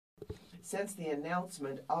since the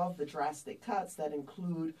announcement of the drastic cuts that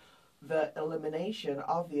include the elimination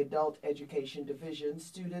of the adult education division,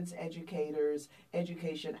 students, educators,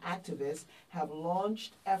 education activists have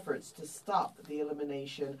launched efforts to stop the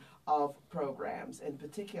elimination of programs, in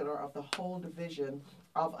particular of the whole division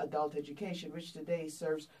of adult education, which today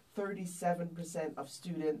serves 37% of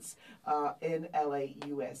students in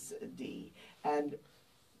LAUSD, and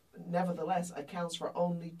nevertheless accounts for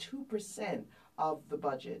only 2% of the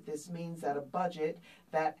budget. This means that a budget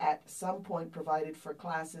that at some point provided for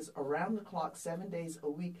classes around the clock 7 days a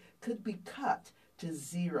week could be cut to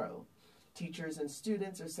zero. Teachers and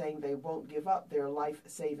students are saying they won't give up their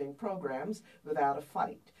life-saving programs without a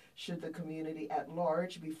fight. Should the community at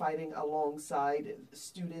large be fighting alongside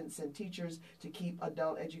students and teachers to keep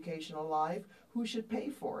adult education alive? Who should pay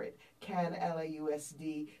for it? Can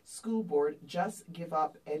LAUSD School Board just give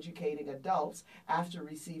up educating adults after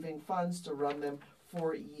receiving funds to run them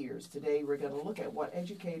for years? Today we're going to look at what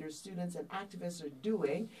educators, students, and activists are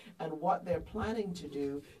doing and what they're planning to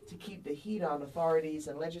do to keep the heat on authorities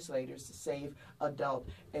and legislators to save adult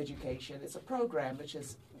education. It's a program which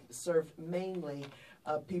has served mainly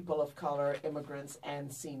people of color, immigrants,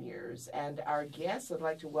 and seniors. And our guest, I'd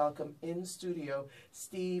like to welcome in studio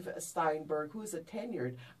Steve Steinberg, who is a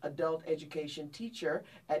tenured adult education teacher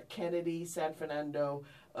at Kennedy San Fernando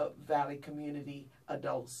Valley Community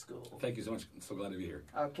Adult School. Thank you so much. I'm so glad to be here.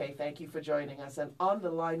 Okay, thank you for joining us. And on the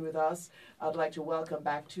line with us, I'd like to welcome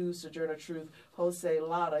back to Sojourner Truth, Jose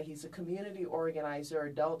Lara. He's a community organizer,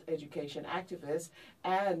 adult education activist,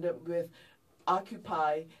 and with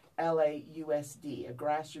Occupy LAUSD, a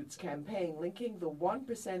grassroots campaign linking the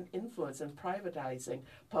 1% influence in privatizing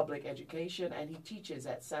public education, and he teaches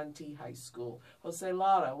at Santee High School. Jose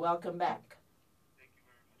Lara, welcome back. Thank you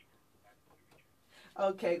very much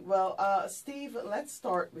for Okay, well, Steve, let's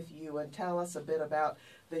start with you and tell us a bit about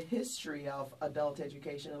the history of adult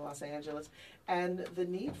education in Los Angeles and the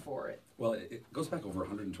need for it. Well, it goes back over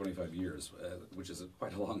 125 years, which is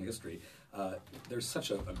quite a long history. There's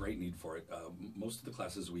such a great need for it. Most of the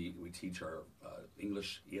classes we teach are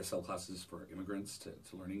English ESL classes for immigrants to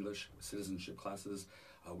learn English, citizenship classes.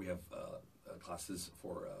 We have classes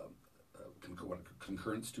for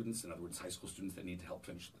concurrent students, in other words, high school students that need to help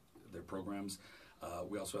finish their programs.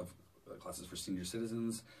 We also have classes for senior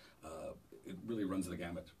citizens. It really runs the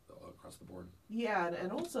gamut across the board. Yeah,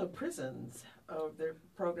 and also prisons. There are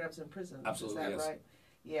programs in prisons. Absolutely, is that yes. right?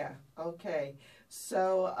 Yeah, okay.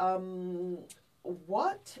 So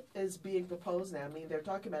what is being proposed now? I mean, they're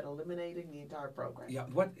talking about eliminating the entire program. Yeah,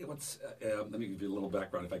 what's let me give you a little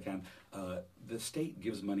background if I can. The state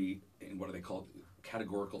gives money in what they call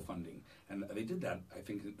categorical funding. And they did that, I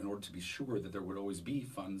think, in order to be sure that there would always be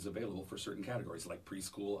funds available for certain categories, like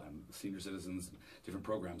preschool and senior citizens and different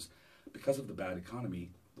programs. Because of the bad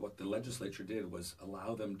economy, what the legislature did was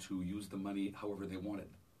allow them to use the money however they wanted.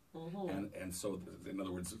 Mm-hmm. And so, in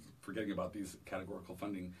other words, forgetting about these categorical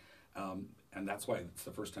funding, and that's why it's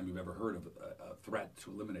the first time you've ever heard of a threat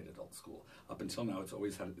to eliminate adult school. Up until now, it's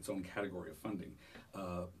always had its own category of funding.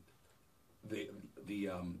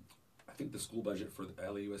 I think the school budget for the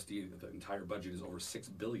LAUSD, the entire budget is over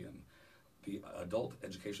 $6 billion. The adult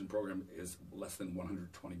education program is less than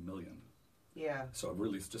 120 million. Yeah. So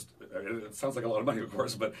really, it's just, it sounds like a lot of money, of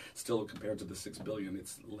course, but still compared to the $6 billion,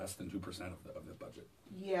 it's less than 2% of the budget.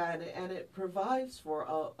 Yeah, and it provides for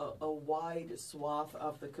a wide swath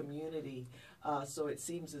of the community, so it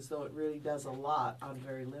seems as though it really does a lot on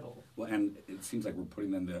very little. Well, and it seems like we're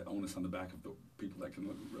putting then the onus on the back of the people that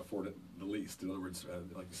can afford it the least. In other words,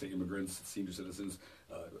 like you say, immigrants, senior citizens,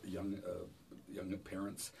 young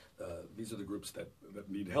parents. These are the groups that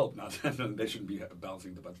need help, not they shouldn't be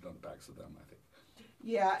balancing the budget on the backs of them, I think.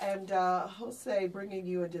 Yeah, and Jose, bringing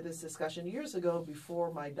you into this discussion, years ago,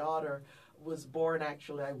 before my daughter was born,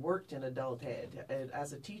 actually, I worked in adult ed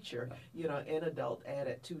as a teacher, you know, in adult ed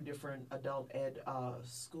at 2 different adult ed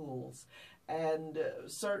schools. And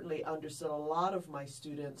certainly understood a lot of my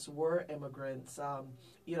students were immigrants,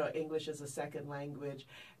 you know, English as a second language.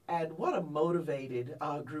 And what a motivated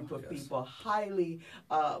group of people, highly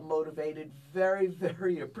motivated, very,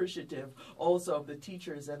 very appreciative also of the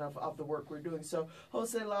teachers and of the work we're doing. So,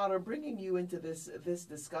 Jose Lara, bringing you into this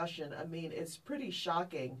discussion, I mean, it's pretty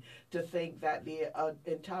shocking to think that the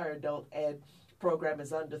entire adult ed program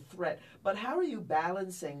is under threat. But how are you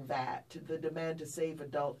balancing that, the demand to save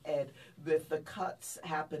adult ed, with the cuts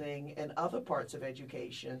happening in other parts of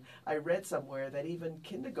education? I read somewhere that even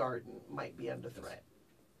kindergarten might be under threat.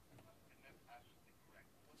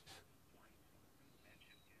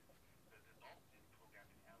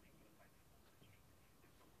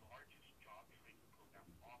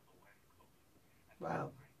 During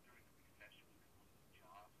Wow.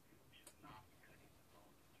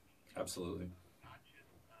 Absolutely. not just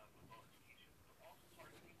adult education, but also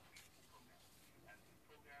targeting preschool programs. And these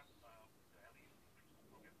programs, the LEU preschool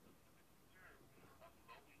program specifically serve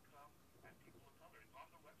low-income and people of color. It's on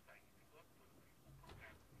the website. You can look for the preschool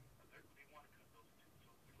programs. They want to cut those too. So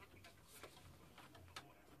we're looking at the clinics as reasonable.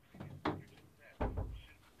 And as the previous speaker just said, we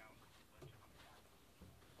shouldn't be balancing the budget on behalf of the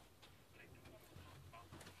school. But I do want to talk about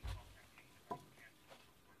the recall campaign, if I can,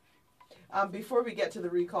 before the table. Before we get to the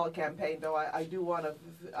recall campaign, though, I do want to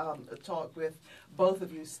talk with both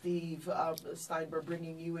of you, Steve Steinberg,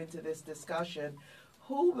 bringing you into this discussion.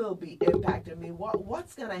 Who will be impacted? I mean,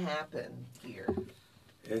 what's going to happen here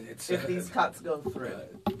if these cuts go through?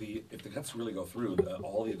 If the cuts really go through,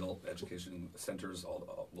 all the adult education centers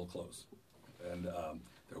will close, and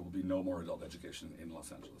there will be no more adult education in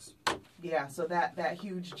Los Angeles. Yeah, so that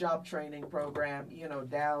huge job training program,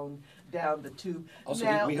 down the tube. Also,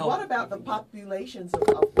 now, we what about the populations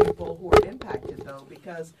of people who are impacted, though?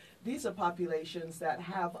 Because these are populations that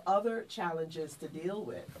have other challenges to deal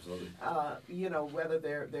with. Absolutely. Whether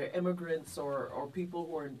they're immigrants or people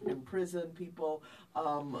who are in prison, people,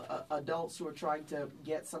 adults who are trying to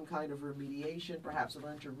get some kind of remediation, perhaps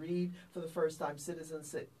learn to read for the first time,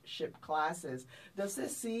 citizenship classes. Does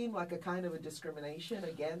this seem like a kind of a discrimination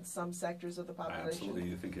against some sectors of the population?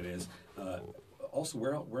 Absolutely, I think it is. Also,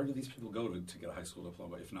 where do these people go to get a high school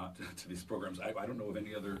diploma, if not to these programs? I don't know of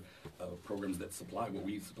any other programs that supply what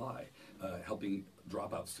we supply, helping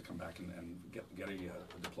dropouts to come back and get a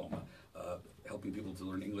diploma, helping people to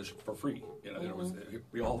learn English for free.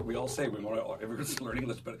 We all say we want everyone to learn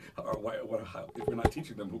English, but if we're not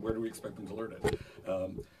teaching them, where do we expect them to learn it?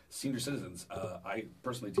 Senior citizens, I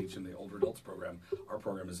personally teach in the older adults program. Our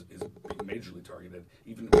program is majorly targeted,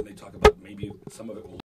 even when they talk about maybe some of it will